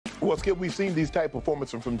Well, Skip, we've seen these type of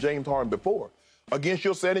performances from James Harden before. Against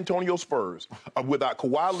your San Antonio Spurs, without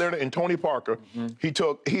Kawhi Leonard and Tony Parker,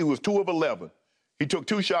 he was 2 of 11. He took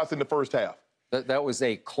 2 shots in the first half. That was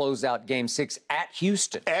a closeout Game 6 at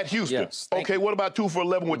Houston. At Houston. Yes, okay, what about 2 for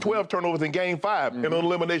 11 with 12 turnovers in Game 5 in an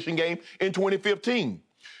elimination game in 2015?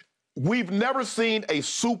 We've never seen a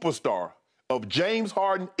superstar of James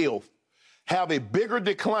Harden ilk have a bigger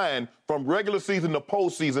decline from regular season to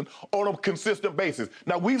postseason on a consistent basis.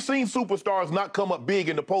 Now, we've seen superstars not come up big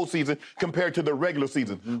in the postseason compared to the regular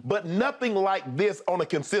season, but nothing like this on a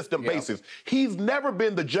consistent basis. He's never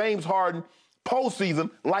been the James Harden postseason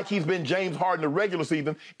like he's been James Harden the regular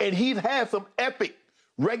season, and he's had some epic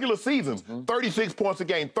regular seasons, 36 points a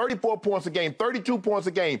game, 34 points a game, 32 points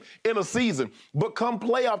a game in a season. But come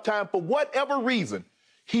playoff time, for whatever reason,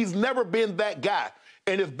 he's never been that guy.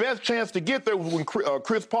 And his best chance to get there was when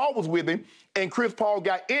Chris Paul was with him, and Chris Paul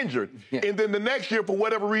got injured. And then the next year, for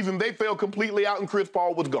whatever reason, they fell completely out, and Chris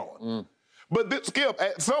Paul was gone. But Skip,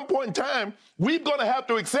 at some point in time, we're going to have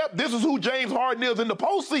to accept this is who James Harden is in the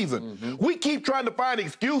postseason. We keep trying to find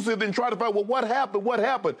excuses and try to find, well, what happened? What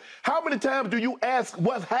happened? How many times do you ask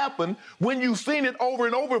what's happened when you've seen it over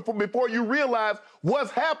and over before you realize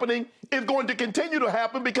what's happening is going to continue to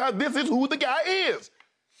happen because this is who the guy is?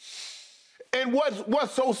 And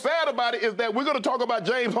what's so sad about it is that we're going to talk about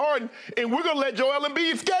James Harden and we're going to let Joel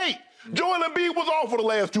Embiid skate. Joel Embiid was off for the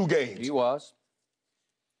last 2 games. He was.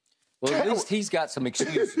 Well, at least he's got some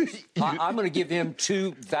excuses. I'm going to give him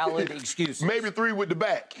 2 valid excuses. Maybe 3 with the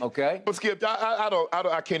back. Okay. But Skip,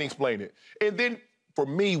 I can't explain it. And then for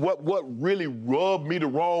me, what really rubbed me the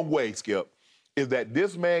wrong way, Skip, is that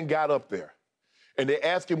this man got up there and they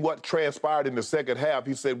asked him what transpired in the second half.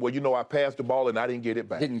 He said, well, you know, I passed the ball and I didn't get it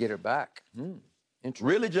back. Didn't get it back. Interesting.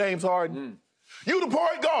 Really, James Harden? You the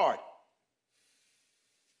point guard.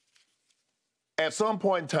 At some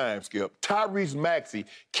point in time, Skip, Tyrese Maxey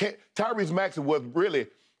was really,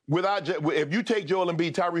 if you take Joel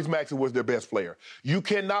Embiid, Tyrese Maxey was their best player. You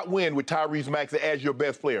cannot win with Tyrese Maxey as your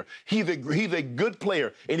best player. He's a good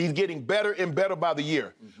player, and he's getting better and better by the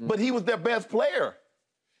year. But he was their best player.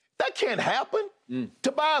 That can't happen.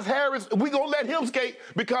 Tobias Harris, we're going to let him skate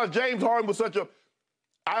because James Harden was such a...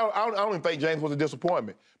 I don't even think James was a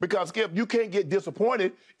disappointment. Because, Skip, you can't get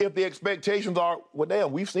disappointed if the expectations are, well,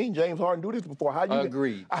 damn, we've seen James Harden do this before.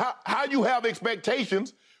 Agreed. How you have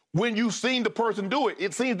expectations when you've seen the person do it?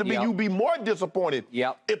 It seems to me you'd be more disappointed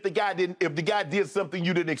if the guy did something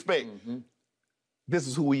you didn't expect. This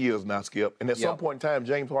is who he is now, Skip. And at some point in time,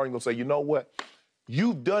 James Harden gonna say, you know what?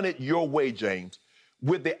 You've done it your way, James.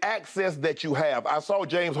 With the access that you have. I saw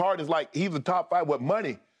James Harden is like, he's the top 5 with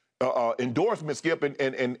money. Endorsement, Skip,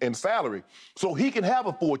 and salary. So he can have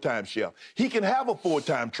a full-time chef. He can have a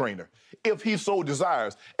full-time trainer if he so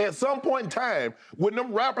desires. At some point in time, when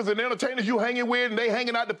them rappers and entertainers you hanging with and they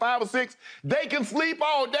hanging out to 5 or 6, they can sleep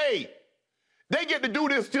all day. They get to do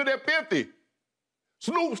this till they're 50.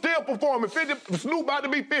 Snoop still performing. 50, Snoop about to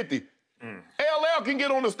be 50. LL can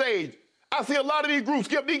get on the stage. I see a lot of these groups,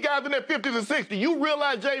 Skip, these guys in their 50s and 60s. You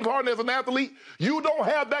realize, James Harden, as an athlete, you don't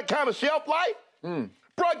have that kind of shelf life?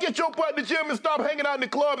 Bro, get your butt in the gym and stop hanging out in the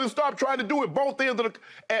clubs and stop trying to do it burn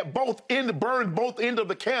both ends of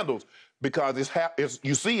the candles. Because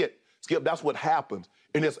you see it, Skip, that's what happens.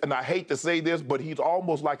 And I hate to say this, but he's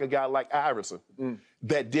almost like a guy like Iverson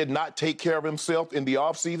that did not take care of himself in the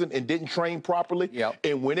offseason and didn't train properly.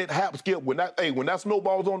 And when it happens, Skip, when that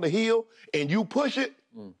snowball's on the hill and you push it,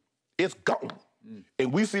 it's gone.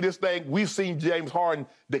 And we see this thing, we've seen James Harden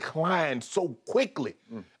decline so quickly.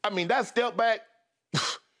 I mean, that step back,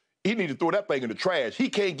 he need to throw that thing in the trash. He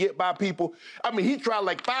can't get by people. I mean, he tried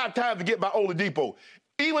like 5 times to get by Oladipo.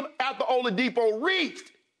 Even after Oladipo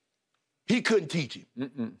reached, he couldn't teach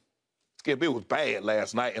him. Skip, it was bad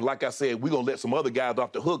last night. And like I said, we're going to let some other guys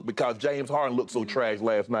off the hook because James Harden looked so trash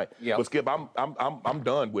last night. But Skip, I'm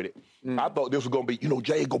done with it. I thought this was going to be,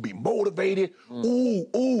 Jay going to be motivated.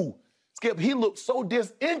 Ooh. Skip, he looked so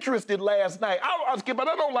disinterested last night. Skip, I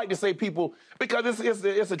don't like to say people because it's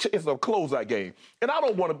a closeout game, and I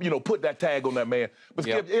don't want to put that tag on that man. But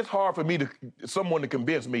Skip, it's hard for someone to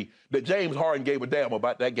convince me that James Harden gave a damn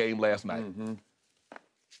about that game last night.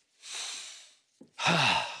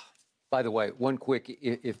 By the way, one quick,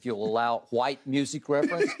 if you'll allow, white music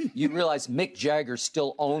reference. You realize Mick Jagger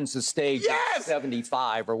still owns the stage at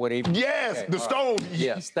 75 or whatever. Yes, okay, the Stones. Right.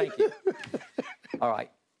 Yes, thank you. All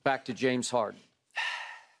right. Back to James Harden.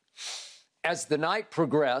 As the night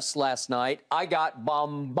progressed last night, I got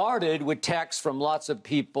bombarded with texts from lots of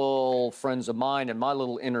people, friends of mine in my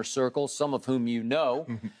little inner circle, some of whom you know.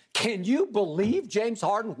 Can you believe James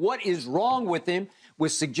Harden? What is wrong with him?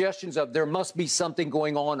 with suggestions of there must be something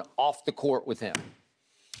going on off the court with him.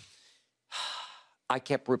 I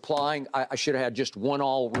kept replying. I should have had just one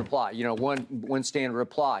reply, you know, one standard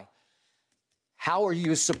reply. How are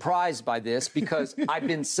you surprised by this? Because I've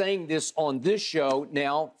been saying this on this show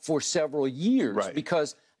now for several years. Right.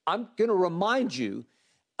 Because I'm going to remind you,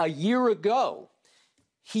 a year ago,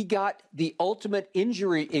 he got the ultimate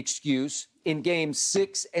injury excuse in games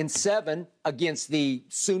 6 and 7 against the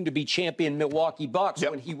soon-to-be champion Milwaukee Bucks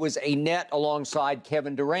when he was a net alongside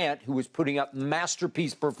Kevin Durant, who was putting up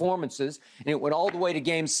masterpiece performances. And it went all the way to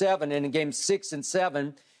game 7. And in games 6 and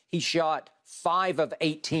 7, he shot 5 of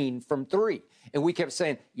 18 from 3. And we kept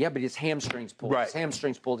saying, yeah, but his hamstrings pulled. His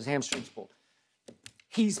hamstrings pulled. His hamstrings pulled.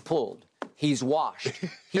 He's pulled. He's washed.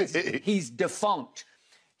 He's defunct.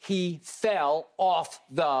 He fell off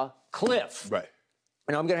the cliff. Right.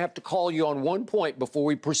 And I'm going to have to call you on one point before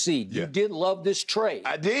we proceed. You did love this trade.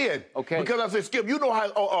 I did. Okay. Because I said, Skip, you know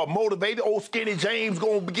how motivated old skinny James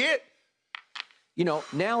going to get? You know,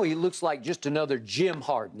 now he looks like just another Jim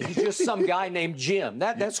Harden. He's just some guy named Jim.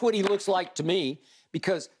 That's what he looks like to me.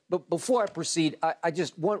 Because, but before I proceed, I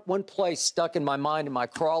just, one play stuck in my mind in my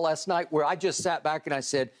crawl last night where I just sat back and I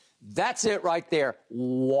said, that's it right there,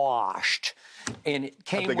 washed. And it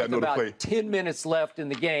came with about 10 minutes left in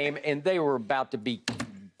the game, and they were about to be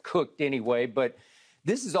cooked anyway. But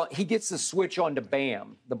this is all, he gets the switch on to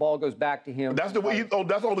Bam. The ball goes back to him. That's the way.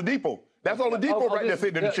 That's Oladipo. That's Oladipo right there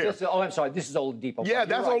sitting in the chair. I'm sorry. This is Oladipo. Yeah,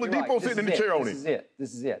 that's Oladipo sitting in the chair on him. This is it.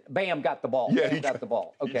 This is it. Bam got the ball. Yeah, Bam got the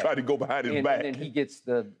ball. Okay. He tried to go behind his back. And then he gets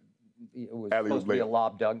it was supposed to be a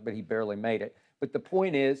lob dunk, but he barely made it. But the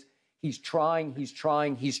point is, he's trying.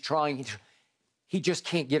 He just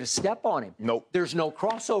can't get a step on him. Nope. There's no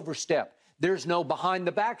crossover step. There's no behind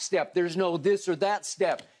the back step. There's no this or that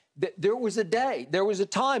step. There was a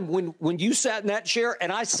time when you sat in that chair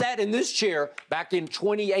and I sat in this chair back in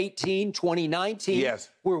 2018, 2019,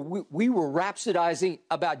 where we were rhapsodizing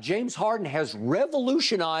about James Harden has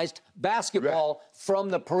revolutionized basketball from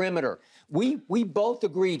the perimeter. We both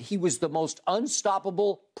agreed he was the most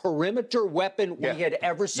unstoppable perimeter weapon we had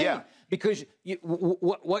ever seen. Because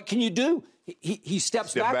what can you do? He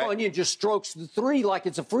steps back on you and just strokes the three like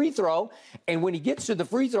it's a free throw. And when he gets to the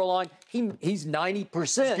free throw line, he's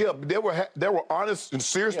 90%. Yeah, there were honest and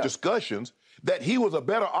serious discussions that he was a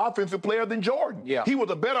better offensive player than Jordan. Yeah. He was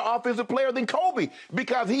a better offensive player than Kobe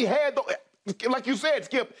because he had like you said,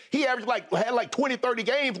 Skip, he averaged had like 20, 30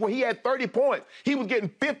 games where he had 30 points. He was getting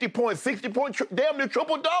 50 points, 60 points, damn near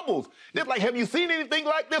triple doubles. It's like, have you seen anything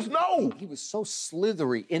like this? No. He was so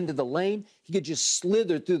slithery into the lane. He could just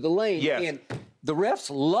slither through the lane. Yes. And the refs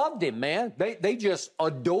loved him, man. They just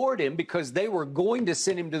adored him because they were going to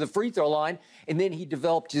send him to the free throw line. And then he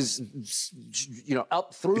developed his,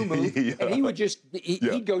 up through move. And he would just,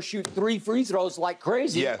 he'd go shoot 3 free throws like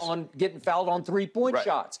crazy on getting fouled on 3-point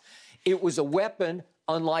shots. It was a weapon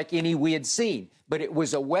unlike any we had seen, but it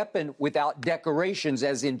was a weapon without decorations,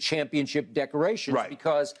 as in championship decorations,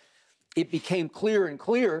 because it became clearer and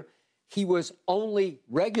clearer he was only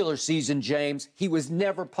regular season James. He was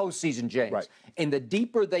never postseason James. And the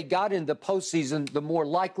deeper they got into the postseason, the more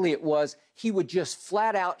likely it was he would just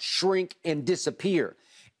flat out shrink and disappear.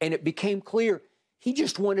 And it became clear he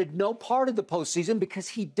just wanted no part of the postseason because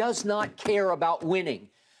he does not care about winning.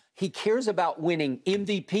 He cares about winning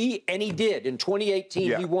MVP, and he did. In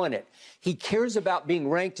 2018, he won it. He cares about being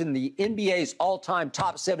ranked in the NBA's all-time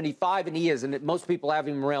top 75, and he is. And most people have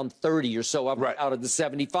him around 30 or so out of the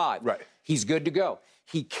 75. He's good to go.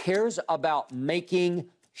 He cares about making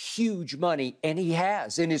huge money, and he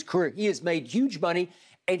has in his career. He has made huge money,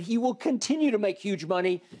 and he will continue to make huge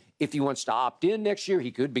money. If he wants to opt in next year,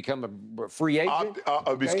 he could become a free agent.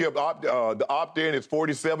 The opt-in is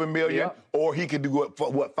 $47 million, or he could do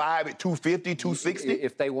what 5 at 250, 260.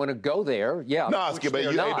 If they want to go there, No, Skip,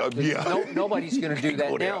 nobody's going to do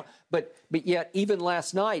that now. But yet, even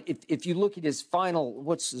last night, if you look at his final,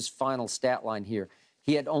 what's his final stat line here?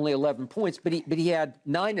 He had only 11 points, but he had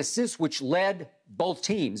 9 assists, which led both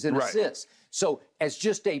teams in assists. So as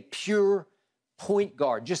just a pure point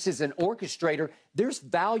guard, just as an orchestrator, there's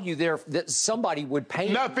value there that somebody would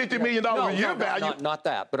pay. Not $50 million a year value. Not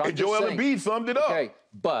that. But I'm Joel Embiid summed it up. Okay,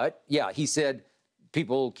 but yeah, he said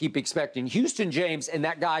people keep expecting Houston James, and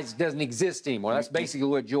that guy doesn't exist anymore. That's basically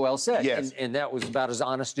what Joel said. And that was about as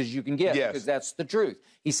honest as you can get because that's the truth.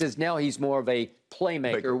 He says now he's more of a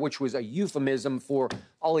playmaker, which was a euphemism for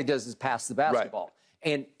all he does is pass the basketball.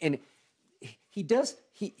 And he does.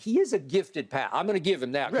 He is a gifted passer. I'm going to give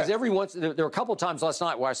him that because every once there were a couple of times last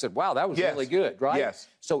night where I said, "Wow, that was really good," right?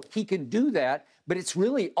 So he can do that, but it's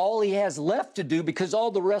really all he has left to do because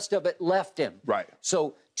all the rest of it left him.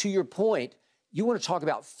 So to your point, you want to talk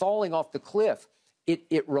about falling off the cliff.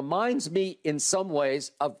 It reminds me in some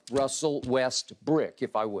ways of Russell Westbrook,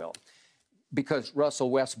 if I will, because Russell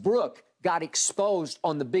Westbrook got exposed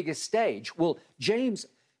on the biggest stage. Well, James,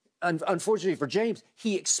 unfortunately for James,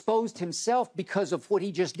 he exposed himself because of what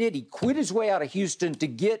he just did. He quit his way out of Houston to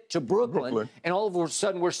get to Brooklyn. And all of a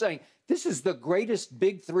sudden we're saying, this is the greatest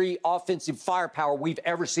big three offensive firepower we've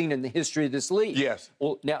ever seen in the history of this league. Yes.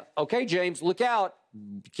 Well, now, okay, James, look out.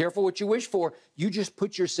 Be careful what you wish for. You just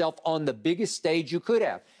put yourself on the biggest stage you could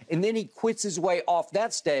have. And then he quits his way off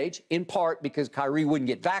that stage, in part because Kyrie wouldn't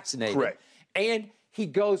get vaccinated. Correct. And he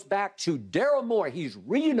goes back to Daryl Morey. He's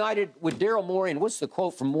reunited with Daryl Morey. And what's the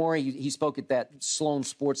quote from Morey? He spoke at that Sloan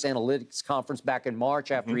Sports Analytics conference back in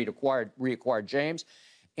March after he'd reacquired James.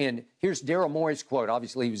 And here's Daryl Morey's quote.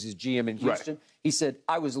 Obviously, he was his GM in Houston. Right. He said,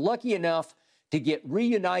 "I was lucky enough to get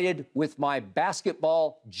reunited with my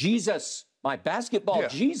basketball Jesus." My basketball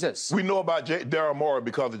Jesus. We know about Daryl Morey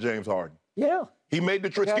because of James Harden. Yeah. He made the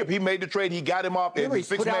trade. Skip, he made the trade. He got him off. Remember,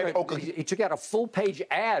 he took out a full-page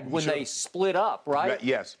ad when they split up, right?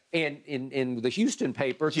 Yes. And in the Houston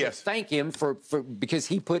paper to thank him for because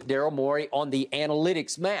he put Daryl Morey on the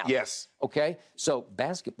analytics map. Yes. Okay? So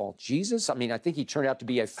basketball Jesus, I mean, I think he turned out to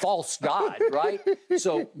be a false god, right?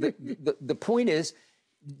 So the point is,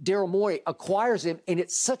 Daryl Morey acquires him, and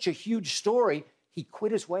it's such a huge story. He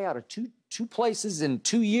quit his way out of two places in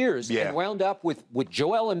 2 years and wound up with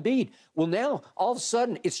Joel Embiid. Well, now, all of a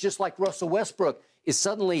sudden, it's just like Russell Westbrook is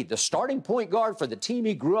suddenly the starting point guard for the team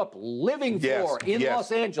he grew up living for in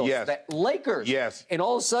Los Angeles, the Lakers. Yes. And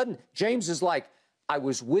all of a sudden, James is like, I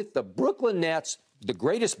was with the Brooklyn Nets, the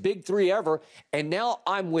greatest big three ever, and now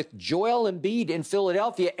I'm with Joel Embiid in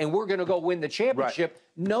Philadelphia, and we're going to go win the championship.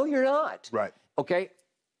 Right. No, you're not. Right. Okay?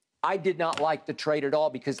 I did not like the trade at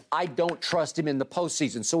all because I don't trust him in the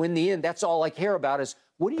postseason. So in the end, that's all I care about is,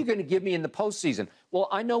 what are you going to give me in the postseason? Well,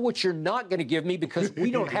 I know what you're not going to give me because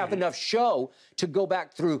we don't have enough show to go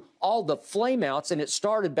back through all the flameouts. And it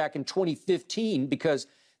started back in 2015 because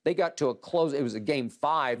they got to a close. It was a game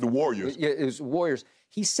 5. The Warriors. It was Warriors.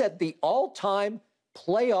 He set the all-time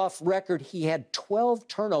playoff record. He had 12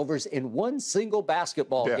 turnovers in one single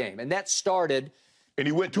basketball game. And that started... And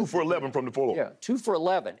he went 2 for 11 from the floor. Yeah, 2 for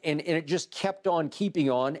 11. And it just kept on keeping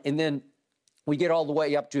on. And then we get all the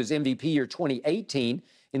way up to his MVP year 2018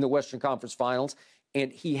 in the Western Conference Finals.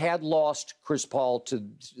 And he had lost Chris Paul to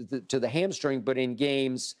the hamstring, but in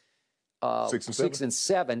games 6 and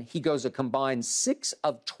 7, he goes a combined 6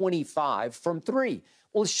 of 25 from 3.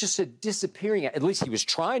 Well, it's just a disappearing. At least he was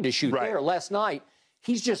trying to shoot there last night.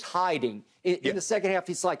 He's just hiding. In the second half,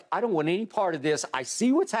 he's like, I don't want any part of this. I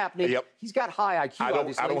see what's happening. Yep. He's got high IQ,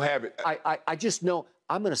 obviously. I don't have it. I just know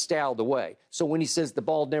I'm going to stay out of the way. So when he says the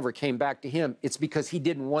ball never came back to him, it's because he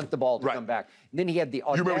didn't want the ball to come back. And then he had the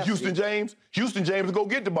audacity. You remember Houston James? Houston James would go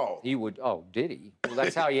get the ball. He would. Oh, did he? Well,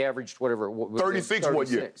 that's how he averaged whatever. 36 one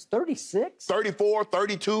year. 36? 34,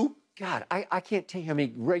 32. God, I can't tell you how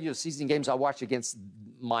many regular season games I watched against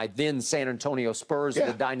my then San Antonio Spurs,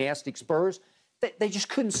 the dynastic Spurs. They just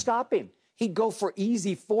couldn't stop him. He'd go for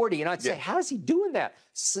easy 40, and I'd say, how is he doing that?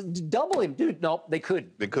 Double him. Dude, no, they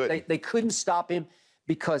couldn't. They couldn't. They couldn't stop him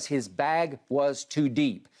because his bag was too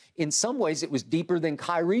deep. In some ways, it was deeper than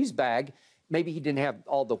Kyrie's bag. Maybe he didn't have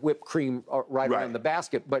all the whipped cream right around the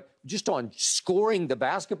basket, but just on scoring the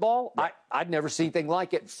basketball, I'd never seen anything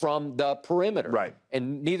like it from the perimeter. Right.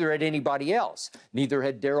 And neither had anybody else. Neither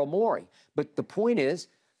had Daryl Morey. But the point is,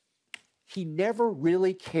 he never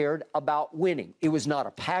really cared about winning. It was not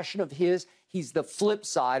a passion of his. He's the flip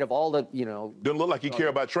side of all the, Doesn't look like he cared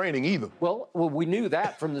about training either. Well, we knew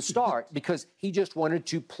that from the start because he just wanted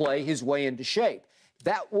to play his way into shape.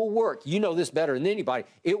 That will work. You know this better than anybody.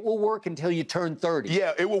 It will work until you turn 30.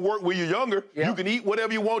 Yeah, it will work when you're younger. Yeah. You can eat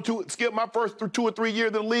whatever you want to. Skip my first 2 or 3 years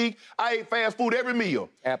in the league, I ate fast food every meal.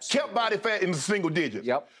 Absolutely. Kept body fat in the single digits.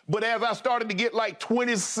 Yep. But as I started to get like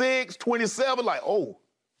 26, 27, like, oh.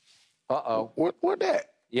 Uh-oh. What that?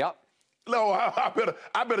 Yep. No,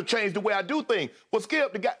 I better change the way I do things. Well,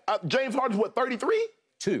 Skip, the guy, James Harden's what, 33?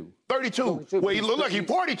 32. Well, he looked like he's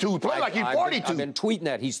 42. He played like he's 42. I've been tweeting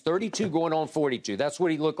that. He's 32 going on 42. That's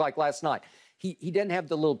what he looked like last night. He didn't have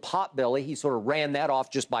the little pot belly. He sort of ran that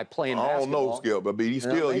off just by playing basketball. I don't know, Skip, but he's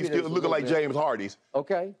still looking like James Harden.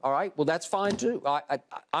 Okay, all right. Well, that's fine, too.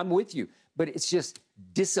 I'm with you. But it's just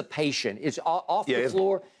dissipation. It's off the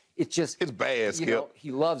floor. It's bad, Skip.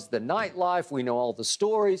 He loves the nightlife. We know all the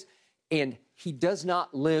stories. And he does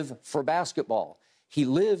not live for basketball. he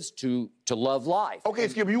lives to love life. Okay,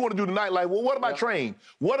 Skip, you want to do the nightlife. Well, what about train?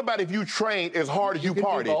 What about if you train as hard as you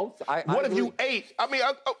party? Both. What if you ate? I mean,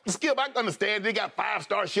 Skip, I understand they got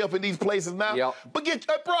 5-star chef in these places now. Yep. But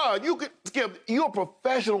bro, Skip, you're a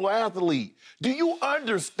professional athlete. Do you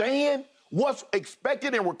understand what's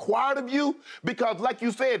expected and required of you? Because like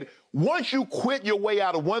you said, once you quit your way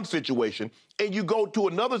out of one situation and you go to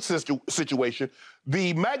another situation,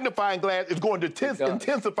 the magnifying glass is going to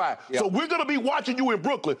intensify. Yep. So we're going to be watching you in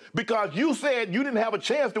Brooklyn because you said you didn't have a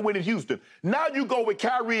chance to win in Houston. Now you go with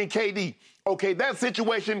Kyrie and KD. Okay, that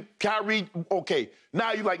situation, Kyrie, okay.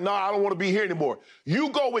 Now you're like, no, I don't want to be here anymore. You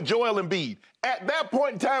go with Joel Embiid. At that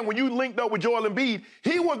point in time when you linked up with Joel Embiid,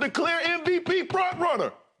 he was the clear MVP front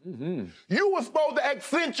runner. Mm-hmm. You were supposed to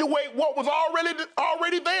accentuate what was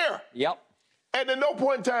already there. Yep. And at no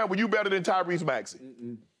point in time were you better than Tyrese Maxey.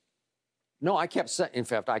 Mm-mm. No, I kept saying, in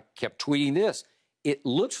fact, I kept tweeting this. It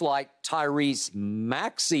looks like Tyrese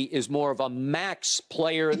Maxey is more of a max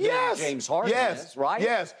player than James Harden is, right?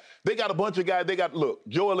 Yes. They got a bunch of guys. Look,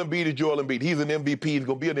 Joel Embiid is Joel Embiid. He's an MVP. He's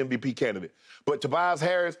going to be an MVP candidate. But Tobias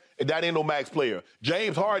Harris, that ain't no max player.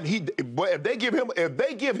 James Harden, if they give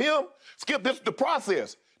him, Skip, this is the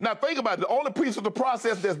process. Now, think about it. The only piece of the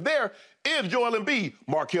process that's there is Joel Embiid.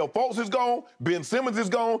 Markelle Fultz is gone. Ben Simmons is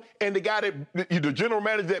gone. And the guy the general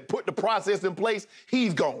manager that put the process in place,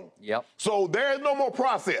 he's gone. Yep. So there is no more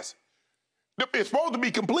process. It's supposed to be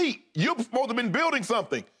complete. You're supposed to have been building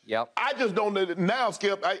something. Yep. I just don't know now,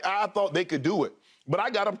 Skip. I thought they could do it. But I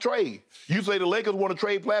got them trade. You say the Lakers want to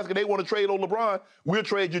trade Plasker, they want to trade on LeBron. We'll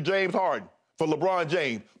trade you James Harden for LeBron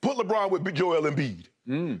James. Put LeBron with Joel Embiid.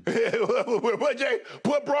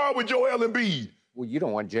 Put Braun with Joel Embiid. Well, you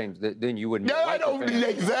don't want James. Then you wouldn't. Yeah, I don't.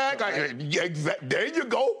 Exactly. There you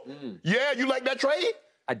go. Yeah, you like that trade?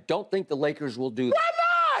 I don't think the Lakers will do that. Why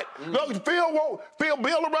not? Look, Phil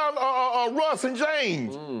build around Russ and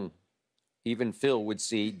James. Even Phil would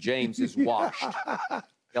see James is washed.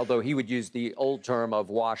 Although he would use the old term of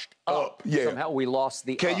washed up. Yeah. Somehow we lost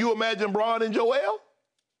the Can you imagine Braun and Joel?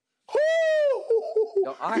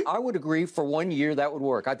 No, I would agree for 1 year that would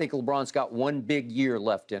work. I think LeBron's got one big year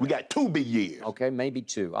left in him. We got 2 big years. Okay, maybe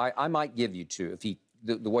 2. I might give you 2 if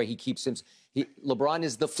the way he keeps him. LeBron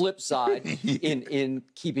is the flip side in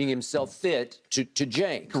keeping himself fit to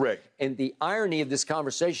James. Correct. And the irony of this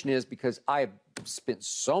conversation is because I have spent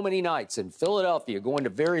so many nights in Philadelphia going to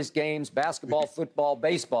various games, basketball, football,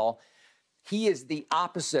 baseball. He is the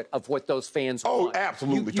opposite of what those fans want. Oh,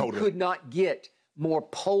 absolutely, totally. You could not get more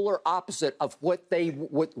polar opposite of what they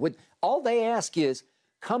would. All they ask is,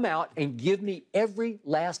 come out and give me every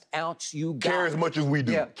last ounce you got. Care as much as we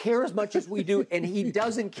do. Yeah, care as much as we do, and he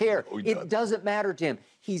doesn't care. It doesn't matter to him.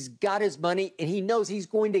 He's got his money, and he knows he's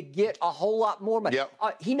going to get a whole lot more money.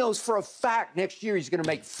 Yep. He knows for a fact next year he's going to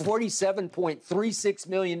make $47.36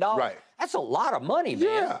 million. Right. That's a lot of money, man.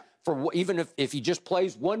 Yeah. For even if he just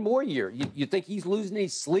plays one more year, you think he's losing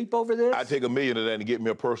his sleep over this? I'd take $1 million of that and get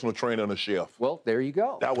me a personal trainer and a chef. Well, there you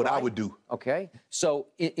go. That's what I would do. Okay. So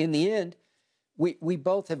in the end, we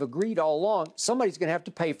both have agreed all along somebody's going to have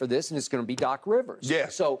to pay for this, and it's going to be Doc Rivers.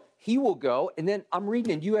 Yes. So he will go, and then I'm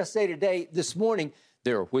reading in USA Today this morning,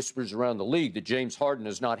 there are whispers around the league that James Harden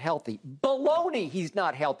is not healthy. Baloney, he's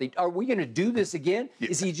not healthy. Are we going to do this again? Yeah.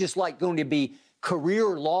 Is he just like going to be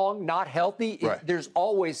career-long, not healthy? Right. There's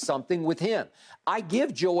always something with him. I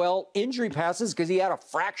give Joel injury passes because he had a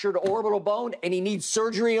fractured orbital bone and he needs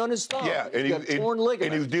surgery on his thumb. Yeah, he's got a torn ligament.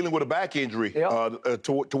 And he was dealing with a back injury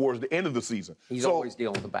towards the end of the season. He's always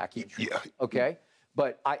dealing with a back injury. Yeah. Okay?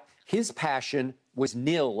 But his passion was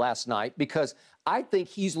nil last night because I think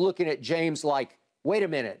he's looking at James like, wait a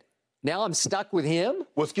minute, now I'm stuck with him?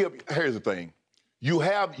 Well, Skip, here's the thing.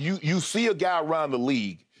 You see a guy around the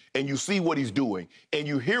league and you see what he's doing, and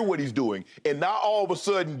you hear what he's doing, and now all of a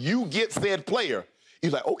sudden you get said player.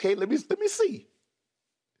 He's like, okay, let me see.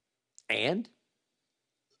 And?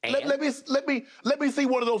 Let me see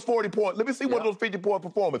one of those 40-point. Let me see one of those 50-point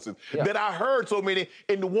performances that I heard so many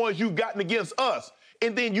in the ones you've gotten against us.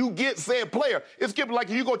 And then you get said player. It's Skip, like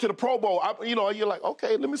you go to the Pro Bowl. You're like,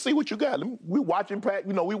 okay, let me see what you got. We watching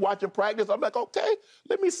practice. We watching practice. I'm like, okay,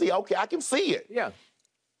 let me see. Okay, I can see it. Yeah.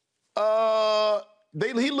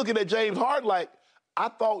 He looking at James Harden like, I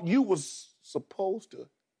thought you was supposed to.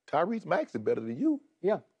 Tyrese Maxey better than you.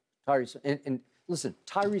 Yeah, Tyrese. And listen,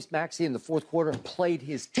 Tyrese Maxey in the fourth quarter played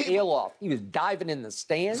his tail off. He was diving in the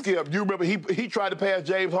stands. Skip, you remember he tried to pass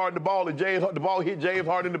James Harden the ball, and the ball hit James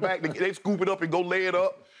Harden in the back. They scoop it up and go lay it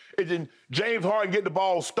up. And then James Harden get the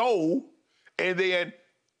ball stole, and then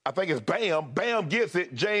I think it's Bam. Bam gets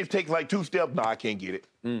it. James takes like 2 steps. No, I can't get it.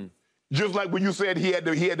 Just like when you said he had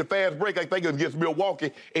the fast break, I think it was against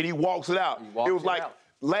Milwaukee, and he walks it out. It was like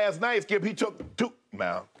last night, Skip, he took two.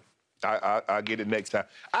 Now, I'll get it next time.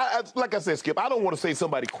 Like I said, Skip, I don't want to say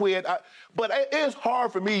somebody quit, but it's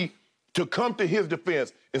hard for me to come to his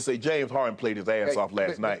defense and say James Harden played his ass off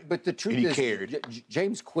last night. But the truth is,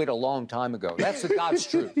 James quit a long time ago. That's the God's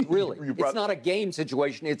truth, really. It's not a game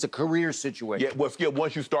situation. It's a career situation. Yeah, well, Skip,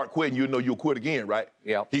 once you start quitting, you know you'll quit again, right?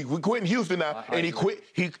 Yeah. He quit in Houston now, and he quit.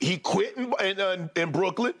 He quit in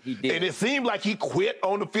Brooklyn. He did. And it seemed like he quit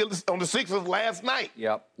on the Sixers last night.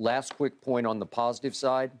 Yep. Last quick point on the positive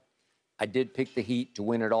side. I did pick the Heat to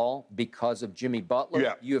win it all because of Jimmy Butler.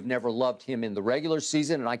 Yeah. You have never loved him in the regular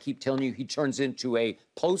season, and I keep telling you he turns into a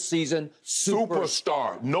postseason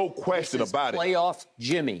superstar. No question about it. Playoff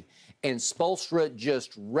Jimmy. And Spoelstra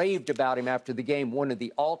just raved about him after the game, one of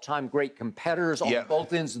the all-time great competitors on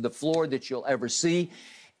both ends of the floor that you'll ever see.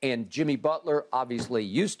 And Jimmy Butler obviously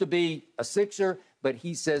used to be a Sixer, but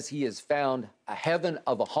he says he has found a heaven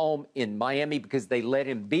of a home in Miami because they let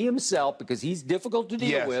him be himself, because he's difficult to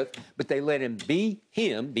deal with, but they let him be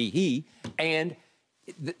him, be he, and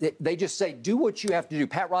they just say, do what you have to do.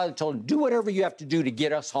 Pat Riley told him, do whatever you have to do to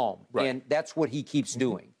get us home, and that's what he keeps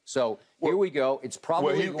doing. So here we go. It's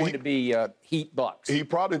probably going to be Heat Bucks. He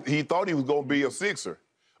thought he was going to be a Sixer.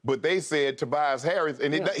 But they said Tobias Harris,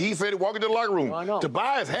 and he said walk into the locker room. I know.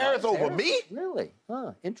 Tobias Harris over me? Really?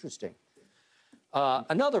 Huh, interesting.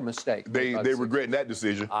 Another mistake. They regret that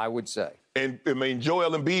decision, I would say. And I mean,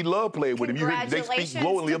 Joel Embiid love playing with him. They speak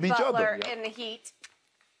glowingly of each other. Butler in the Heat.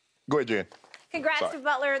 Go ahead, Jen. Congrats to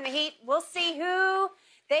Butler in the Heat. We'll see who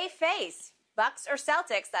they face. Bucks or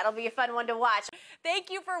Celtics. That'll be a fun one to watch.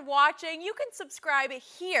 Thank you for watching. You can subscribe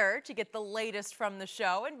here to get the latest from the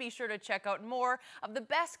show, and be sure to check out more of the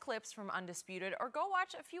best clips from Undisputed, or go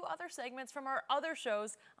watch a few other segments from our other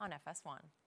shows on FS1.